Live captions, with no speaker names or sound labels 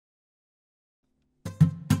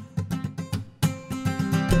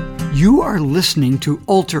You are listening to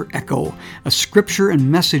Altar Echo, a scripture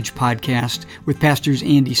and message podcast with Pastors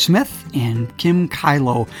Andy Smith and Kim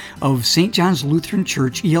Kylo of St. John's Lutheran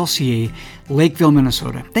Church, ELCA, Lakeville,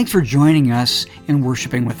 Minnesota. Thanks for joining us and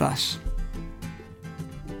worshiping with us.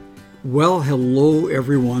 Well, hello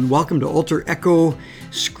everyone. Welcome to Altar Echo,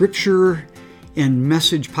 scripture and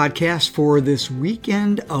message podcast for this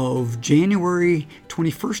weekend of January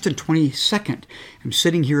 21st and 22nd. I'm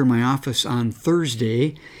sitting here in my office on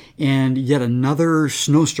Thursday, and yet another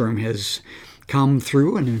snowstorm has come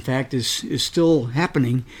through, and in fact is still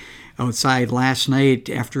happening outside. Last night,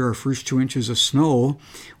 after our first 2 inches of snow,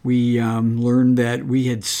 we learned that we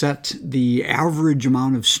had set the average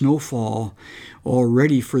amount of snowfall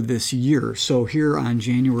already for this year. So here on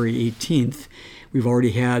January 18th, we've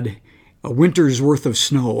already had a winter's worth of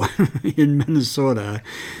snow in Minnesota,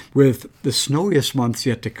 with the snowiest months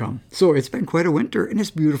yet to come. So it's been quite a winter, and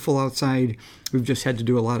it's beautiful outside. We've just had to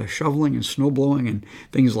do a lot of shoveling and snow blowing and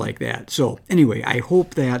things like that. So anyway, I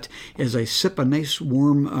hope that as I sip a nice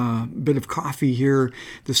warm bit of coffee here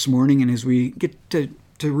this morning, and as we get to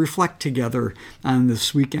reflect together on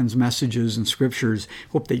this weekend's messages and scriptures,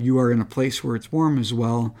 hope that you are in a place where it's warm as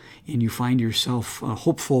well, and you find yourself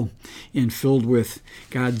hopeful and filled with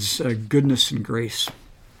God's goodness and grace.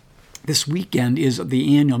 This weekend is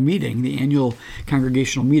the annual meeting, the annual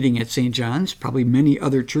congregational meeting at St. John's. Probably many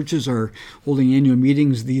other churches are holding annual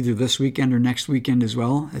meetings either this weekend or next weekend as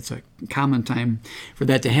well. It's a common time for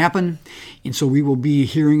that to happen. And so we will be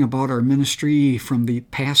hearing about our ministry from the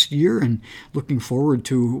past year and looking forward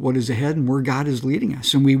to what is ahead and where God is leading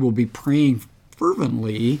us. And we will be praying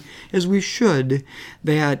fervently, as we should,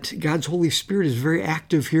 that God's Holy Spirit is very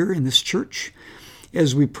active here in this church,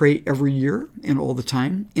 as we pray every year and all the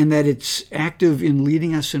time, and that it's active in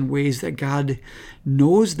leading us in ways that God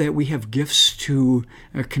knows that we have gifts to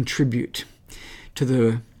contribute to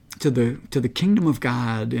the kingdom of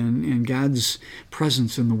God and God's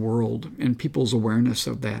presence in the world and people's awareness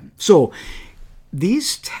of that. So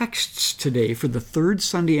these texts today for the third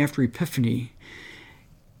Sunday after Epiphany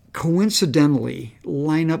coincidentally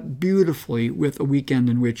line up beautifully with a weekend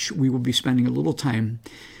in which we will be spending a little time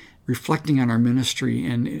reflecting on our ministry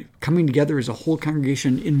and coming together as a whole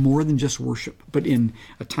congregation in more than just worship, but in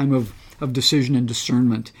a time of decision and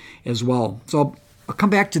discernment as well. So I'll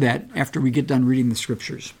come back to that after we get done reading the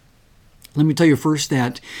scriptures. Let me tell you first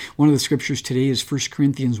that one of the scriptures today is 1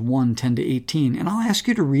 Corinthians 1, 10-18, and I'll ask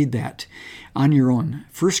you to read that on your own.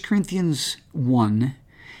 1 Corinthians 1,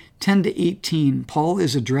 10-18, Paul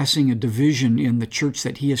is addressing a division in the church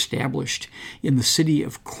that he established in the city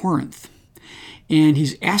of Corinth. And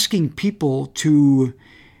he's asking people to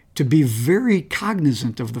be very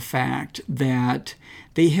cognizant of the fact that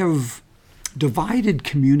they have divided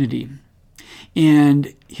community.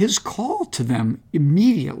 And his call to them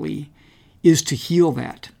immediately is to heal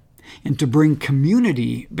that and to bring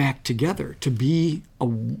community back together, to be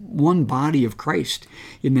one body of Christ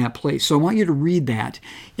in that place. So I want you to read that.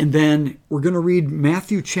 And then we're going to read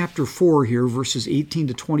Matthew chapter 4 here, verses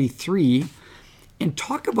 18-23, and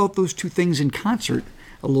talk about those two things in concert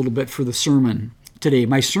a little bit for the sermon today.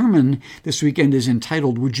 My sermon this weekend is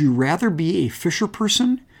entitled, Would You Rather Be a Fisher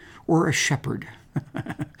Person or a Shepherd?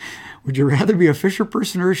 Would you rather be a fisher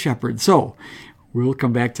person or a shepherd? So we'll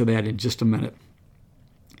come back to that in just a minute.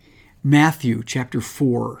 Matthew chapter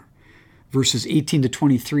 4, verses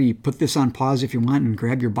 18-23. Put this on pause if you want and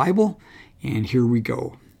grab your Bible, and here we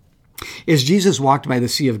go. As Jesus walked by the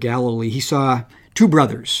Sea of Galilee, he saw two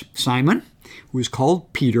brothers, Simon, who is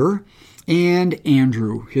called Peter, and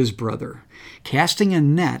Andrew, his brother, casting a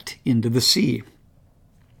net into the sea,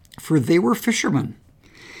 for they were fishermen.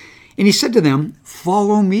 And he said to them,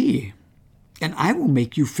 Follow me, and I will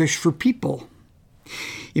make you fish for people.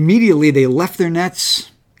 Immediately they left their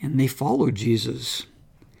nets, and they followed Jesus.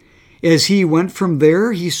 As he went from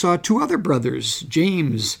there, he saw two other brothers,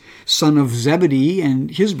 James, son of Zebedee,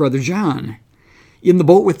 and his brother John, in the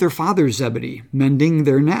boat with their father Zebedee, mending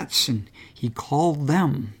their nets, and he called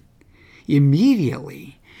them.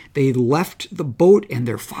 Immediately they left the boat and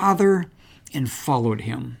their father and followed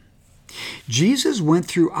him. Jesus went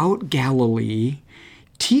throughout Galilee,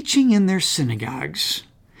 teaching in their synagogues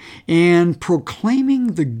and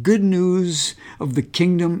proclaiming the good news of the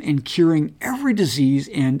kingdom and curing every disease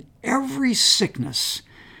and every sickness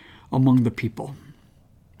among the people.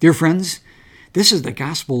 Dear friends, this is the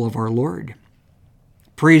gospel of our Lord.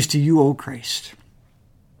 Praise to you, O Christ.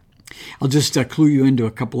 I'll just clue you into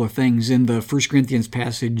a couple of things. In the 1 Corinthians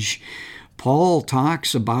passage, Paul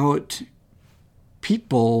talks about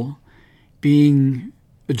people being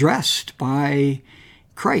addressed by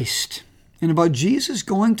Christ and about Jesus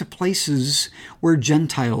going to places where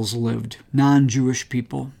Gentiles lived, non-Jewish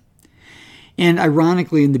people. And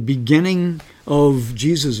ironically, in the beginning of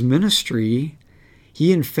Jesus' ministry,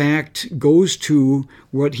 he in fact goes to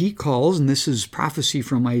what he calls, and this is prophecy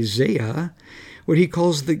from Isaiah, what he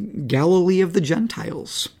calls the Galilee of the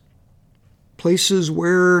Gentiles. Places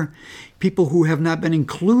where people who have not been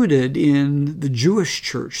included in the Jewish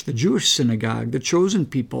church, the Jewish synagogue, the chosen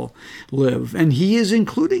people live. And he is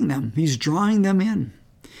including them. He's drawing them in.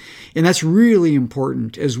 And that's really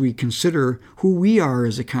important as we consider who we are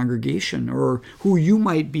as a congregation, or who you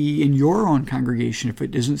might be in your own congregation if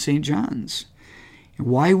it isn't St. John's. And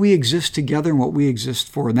why we exist together and what we exist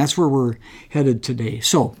for. And that's where we're headed today.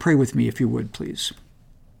 So pray with me if you would, please.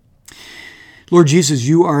 Lord Jesus,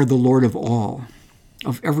 you are the Lord of all,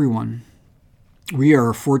 of everyone. We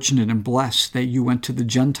are fortunate and blessed that you went to the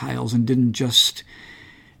Gentiles and didn't just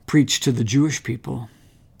preach to the Jewish people.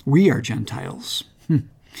 We are Gentiles.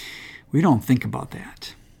 We don't think about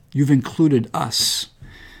that. You've included us,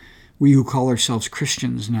 we who call ourselves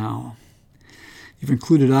Christians now. You've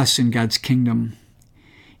included us in God's kingdom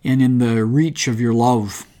and in the reach of your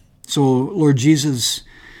love. So, Lord Jesus,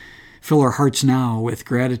 fill our hearts now with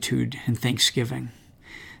gratitude and thanksgiving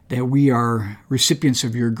that we are recipients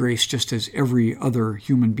of your grace just as every other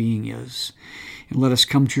human being is. And let us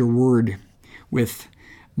come to your word with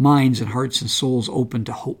minds and hearts and souls open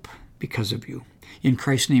to hope because of you. In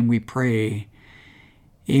Christ's name we pray.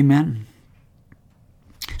 Amen.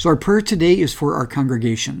 So our prayer today is for our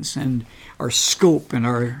congregations, and our scope and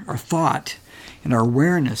our thought and our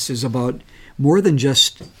awareness is about more than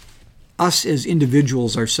just us as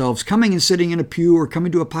individuals ourselves, coming and sitting in a pew or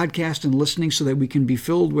coming to a podcast and listening so that we can be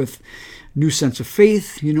filled with new sense of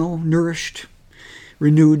faith, nourished,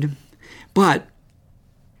 renewed. But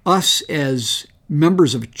us as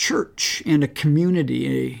members of a church and a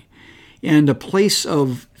community and a place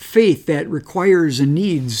of faith that requires and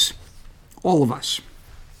needs all of us.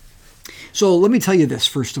 So let me tell you this,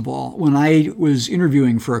 first of all. When I was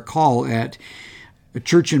interviewing for a call at a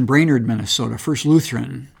church in Brainerd, Minnesota, First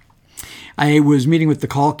Lutheran, I was meeting with the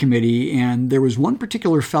call committee, and there was one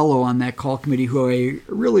particular fellow on that call committee who I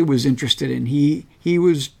really was interested in. He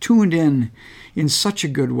was tuned in such a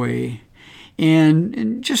good way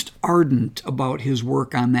and just ardent about his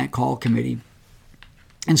work on that call committee.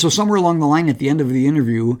 And so somewhere along the line at the end of the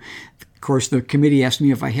interview, of course, the committee asked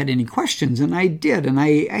me if I had any questions, and I did. And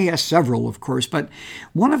I asked several, of course, but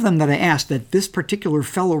one of them that I asked that this particular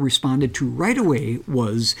fellow responded to right away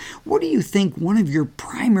was, what do you think one of your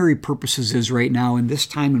primary purposes is right now in this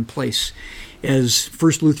time and place as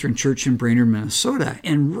First Lutheran Church in Brainerd, Minnesota?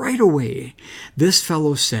 And right away, this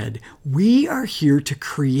fellow said, we are here to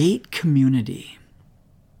create community.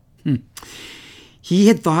 He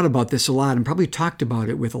had thought about this a lot and probably talked about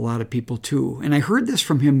it with a lot of people too. And I heard this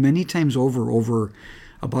from him many times over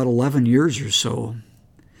about 11 years or so.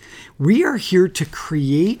 We are here to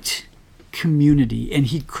create community, and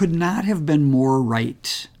he could not have been more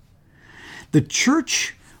right. The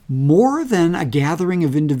church, more than a gathering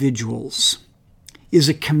of individuals, is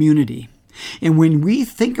a community. And when we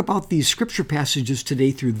think about these scripture passages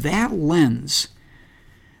today through that lens,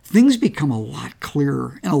 things become a lot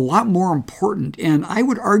clearer and a lot more important, and I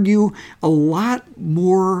would argue a lot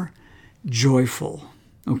more joyful.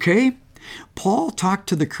 Okay? Paul talked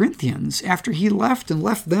to the Corinthians after he left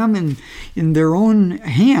them in their own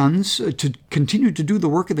hands to continue to do the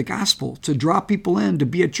work of the gospel, to draw people in, to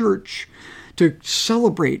be a church, to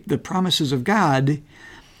celebrate the promises of God.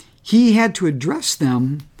 He had to address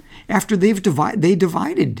them after they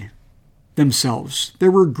divided themselves. There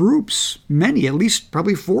were groups, many, at least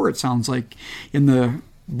probably 4, it sounds like, in the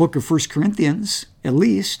book of 1 Corinthians, at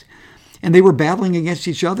least. And they were battling against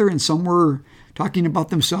each other, and some were talking about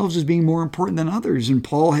themselves as being more important than others, and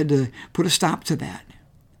Paul had to put a stop to that.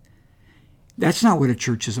 That's not what a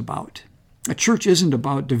church is about. A church isn't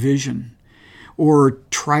about division or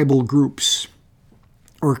tribal groups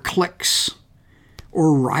or cliques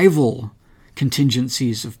or rival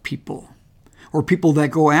contingencies of people or people that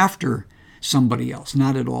go after somebody else.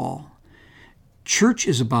 Not at all. Church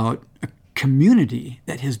is about a community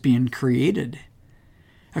that has been created,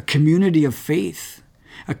 a community of faith,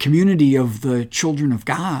 a community of the children of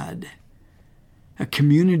God, a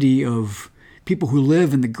community of people who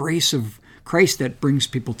live in the grace of Christ that brings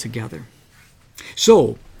people together.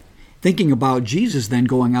 So, thinking about Jesus then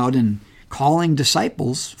going out and calling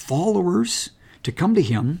disciples, followers, to come to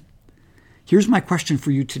him, here's my question for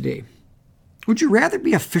you today. Would you rather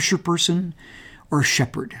be a fisher person or a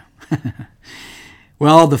shepherd?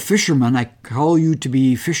 Well, the fisherman, I call you to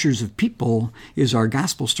be fishers of people, is our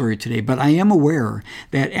gospel story today. But I am aware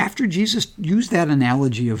that after Jesus used that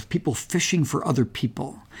analogy of people fishing for other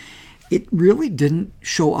people, it really didn't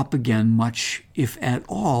show up again much, if at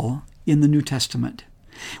all, in the New Testament.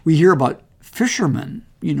 We hear about fishermen.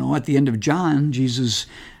 At the end of John, Jesus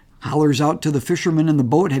hollers out to the fishermen in the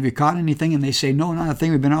boat, "Have you caught anything?" And they say, "No, not a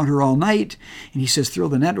thing. We've been out here all night." And he says, "Throw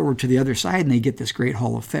the net over to the other side," and they get this great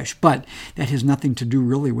haul of fish. But that has nothing to do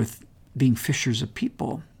really with being fishers of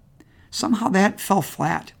people. Somehow that fell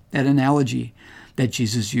flat, that analogy that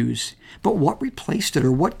Jesus used. But what replaced it,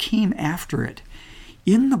 or what came after it?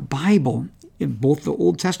 In the Bible, in both the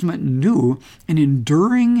Old Testament and New, an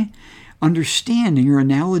enduring understanding or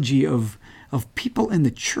analogy of people in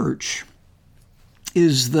the church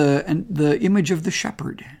is the image of the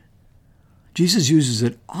shepherd. Jesus uses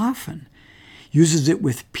it often, uses it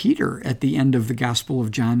with Peter at the end of the Gospel of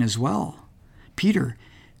John as well. "Peter,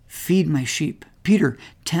 feed my sheep. Peter,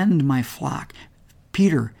 tend my flock.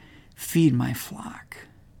 Peter, feed my flock."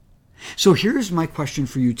 So here's my question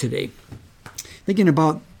for you today. Thinking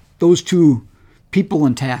about those two people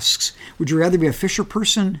and tasks, would you rather be a fisher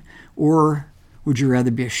person or would you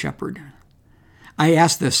rather be a shepherd? I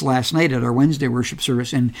asked this last night at our Wednesday worship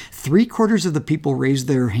service, and 3/4 of the people raised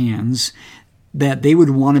their hands that they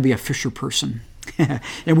would want to be a fisher person.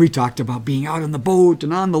 And we talked about being out on the boat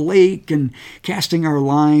and on the lake and casting our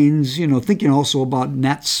lines, thinking also about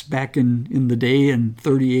nets back in the day in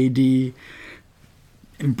 30 AD,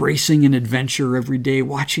 embracing an adventure every day,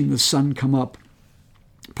 watching the sun come up,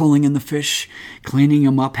 pulling in the fish, cleaning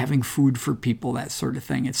them up, having food for people, that sort of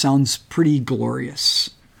thing. It sounds pretty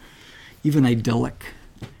glorious, even idyllic.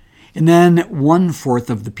 And then 1/4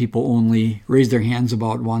 of the people only raised their hands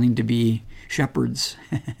about wanting to be shepherds.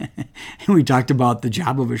 And we talked about the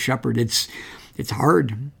job of a shepherd. It's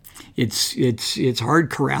hard. It's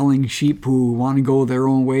hard corralling sheep who want to go their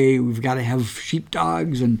own way. We've got to have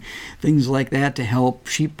sheepdogs and things like that to help.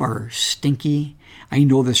 Sheep are stinky. I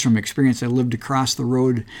know this from experience. I lived across the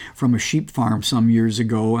road from a sheep farm some years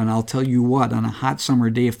ago, and I'll tell you what, on a hot summer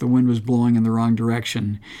day, if the wind was blowing in the wrong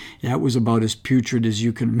direction, that was about as putrid as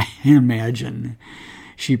you can imagine.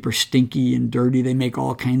 Sheep are stinky and dirty. They make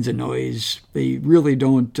all kinds of noise. They really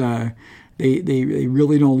don't they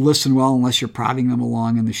really don't listen well unless you're prodding them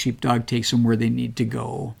along, and the sheepdog takes them where they need to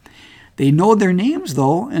go. They know their names,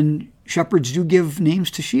 though, and shepherds do give names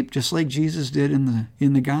to sheep, just like Jesus did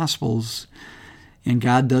in the Gospels. And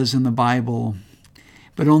God does in the Bible,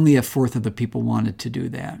 but only 1/4 of the people wanted to do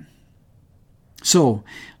that. So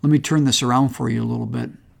let me turn this around for you a little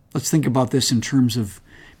bit. Let's think about this in terms of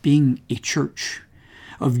being a church,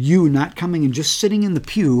 of you not coming and just sitting in the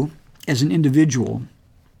pew as an individual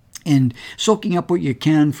and soaking up what you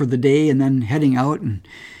can for the day and then heading out and,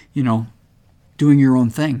 doing your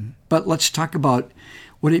own thing. But let's talk about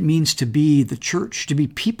what it means to be the church, to be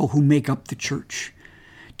people who make up the church,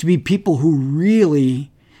 to be people who really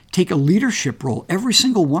take a leadership role, every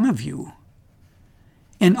single one of you,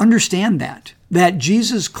 and understand that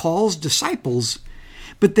Jesus calls disciples,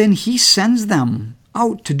 but then he sends them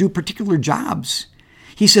out to do particular jobs.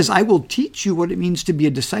 He says, "I will teach you what it means to be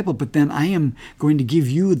a disciple, but then I am going to give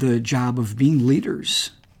you the job of being leaders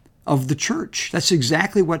of the church." That's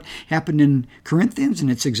exactly what happened in Corinthians, and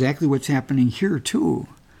it's exactly what's happening here too.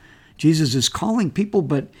 Jesus is calling people,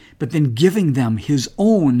 but then giving them his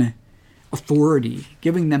own authority,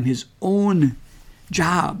 giving them his own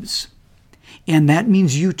jobs. And that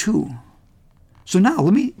means you too. So now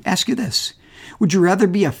let me ask you this. Would you rather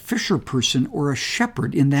be a fisher person or a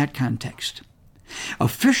shepherd in that context? A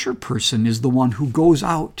fisher person is the one who goes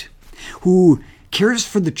out, who cares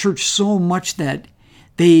for the church so much that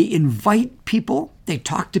they invite people, they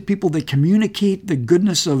talk to people, they communicate the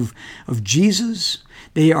goodness of Jesus.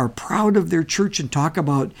 They are proud of their church and talk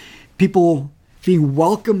about people being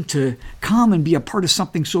welcome to come and be a part of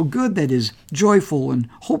something so good that is joyful and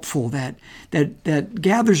hopeful, that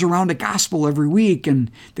gathers around a gospel every week,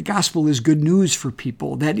 and the gospel is good news for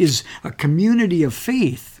people. That is a community of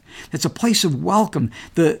faith. That's a place of welcome.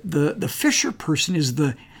 The fisher person is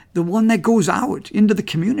the one that goes out into the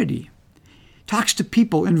community, talks to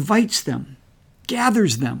people, invites them,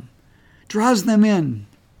 gathers them, draws them in,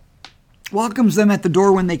 welcomes them at the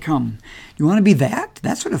door when they come. You want to be that?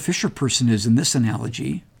 That's what a fisher person is in this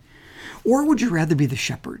analogy. Or would you rather be the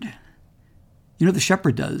shepherd? You know what the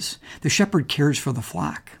shepherd does? The shepherd cares for the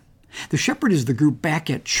flock. The shepherd is the group back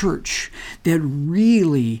at church that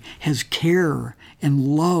really has care and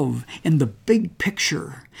love and the big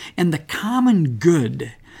picture and the common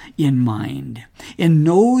good in mind, and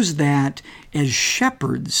knows that as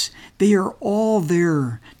shepherds, they are all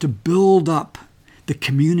there to build up the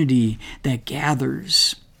community that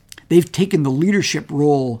gathers. They've taken the leadership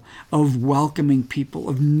role of welcoming people,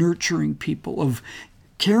 of nurturing people, of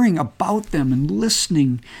caring about them and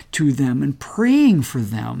listening to them and praying for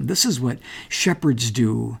them. This is what shepherds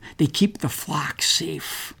do. They keep the flock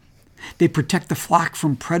safe. They protect the flock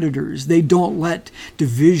from predators. They don't let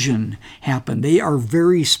division happen. They are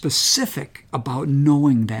very specific about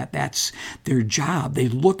knowing that that's their job. They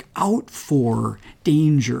look out for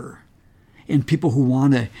danger and people who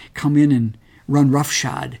want to come in and run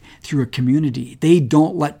roughshod through a community. They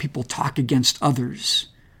don't let people talk against others.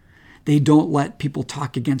 They don't let people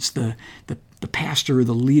talk against the pastor or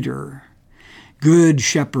the leader. Good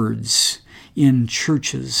shepherds in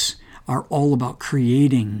churches are all about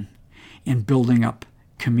creating and building up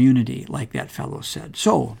community, like that fellow said.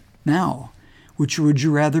 So now, which would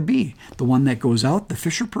you rather be? The one that goes out, the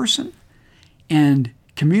fisher person, and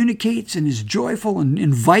communicates and is joyful and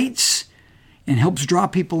invites and helps draw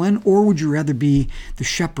people in? Or would you rather be the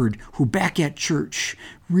shepherd who back at church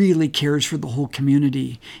really cares for the whole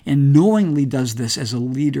community and knowingly does this as a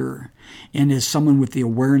leader and as someone with the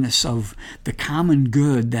awareness of the common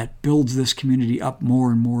good that builds this community up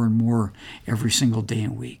more and more and more every single day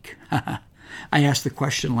and week? I asked the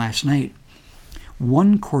question last night.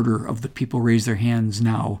 1/4 of the people raise their hands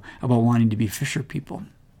now about wanting to be fisher people.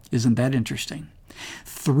 Isn't that interesting?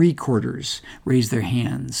 3/4 raise their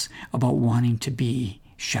hands about wanting to be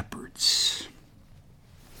shepherds.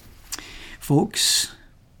 Folks,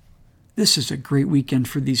 this is a great weekend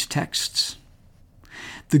for these texts.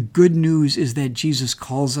 The good news is that Jesus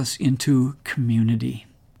calls us into community.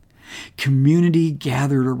 Community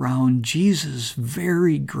gathered around Jesus'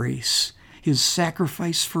 very grace, his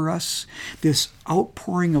sacrifice for us, this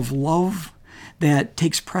outpouring of love that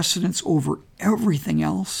takes precedence over everything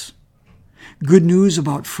else. Good news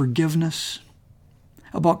about forgiveness,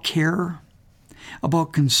 about care,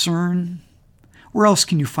 about concern. Where else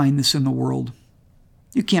can you find this in the world?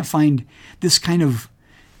 You can't find this kind of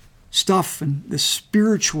stuff and this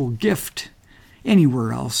spiritual gift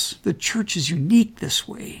anywhere else. The church is unique this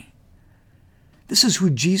way. This is who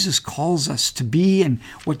Jesus calls us to be and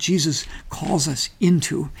what Jesus calls us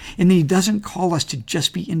into. And then he doesn't call us to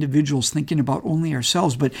just be individuals thinking about only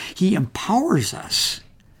ourselves, but he empowers us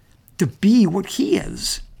to be what he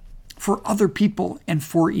is for other people and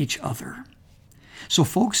for each other. So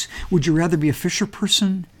folks, would you rather be a fisher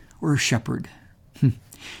person or a shepherd?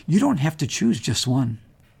 You don't have to choose just one.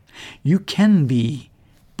 You can be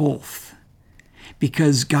both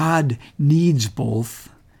because God needs both,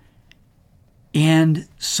 and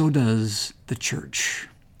so does the church.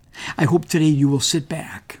 I hope today you will sit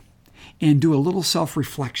back and do a little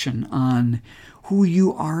self-reflection on who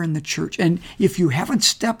you are in the church. And if you haven't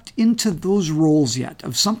stepped into those roles yet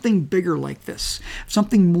of something bigger like this,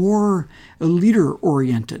 something more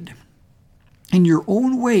leader-oriented, in your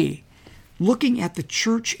own way, looking at the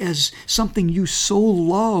church as something you so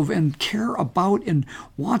love and care about and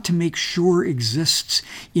want to make sure exists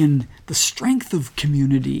in the strength of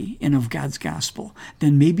community and of God's gospel,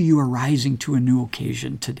 then maybe you are rising to a new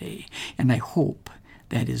occasion today. And I hope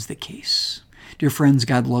that is the case. Dear friends,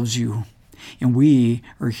 God loves you. And we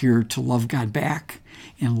are here to love God back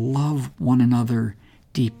and love one another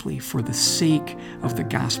deeply for the sake of the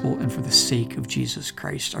gospel and for the sake of Jesus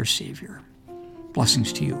Christ, our Savior.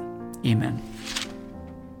 Blessings to you. Amen.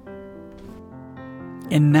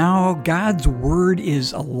 And now God's word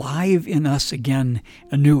is alive in us again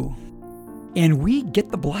anew. And we get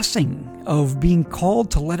the blessing of being called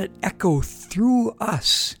to let it echo through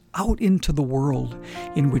us out into the world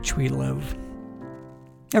in which we live.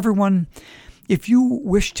 Everyone, if you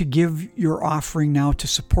wish to give your offering now to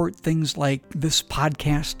support things like this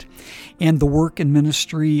podcast and the work and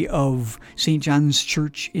ministry of St. John's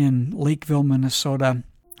Church in Lakeville, Minnesota,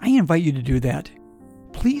 I invite you to do that.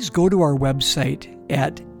 Please go to our website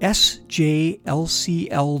at sjlcl.org.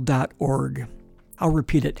 I'll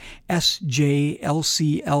repeat it, sjlcl.org.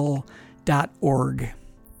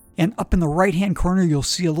 And up in the right-hand corner, you'll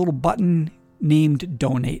see a little button named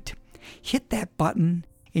Donate. Hit that button,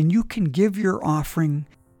 and you can give your offering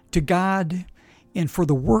to God and for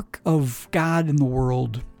the work of God in the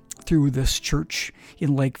world through this church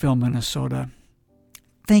in Lakeville, Minnesota.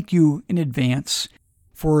 Thank you in advance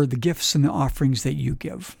for the gifts and the offerings that you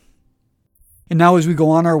give. And now as we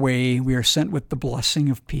go on our way, we are sent with the blessing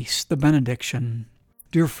of peace, the benediction.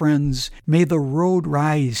 Dear friends, may the road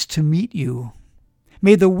rise to meet you.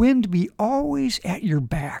 May the wind be always at your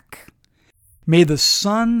back. May the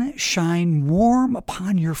sun shine warm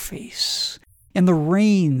upon your face, and the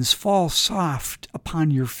rains fall soft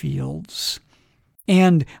upon your fields.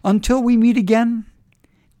 And until we meet again,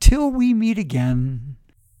 until we meet again,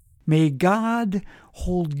 may God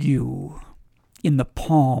hold you in the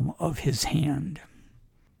palm of his hand.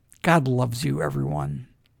 God loves you, everyone.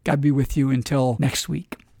 God be with you until next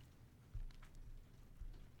week.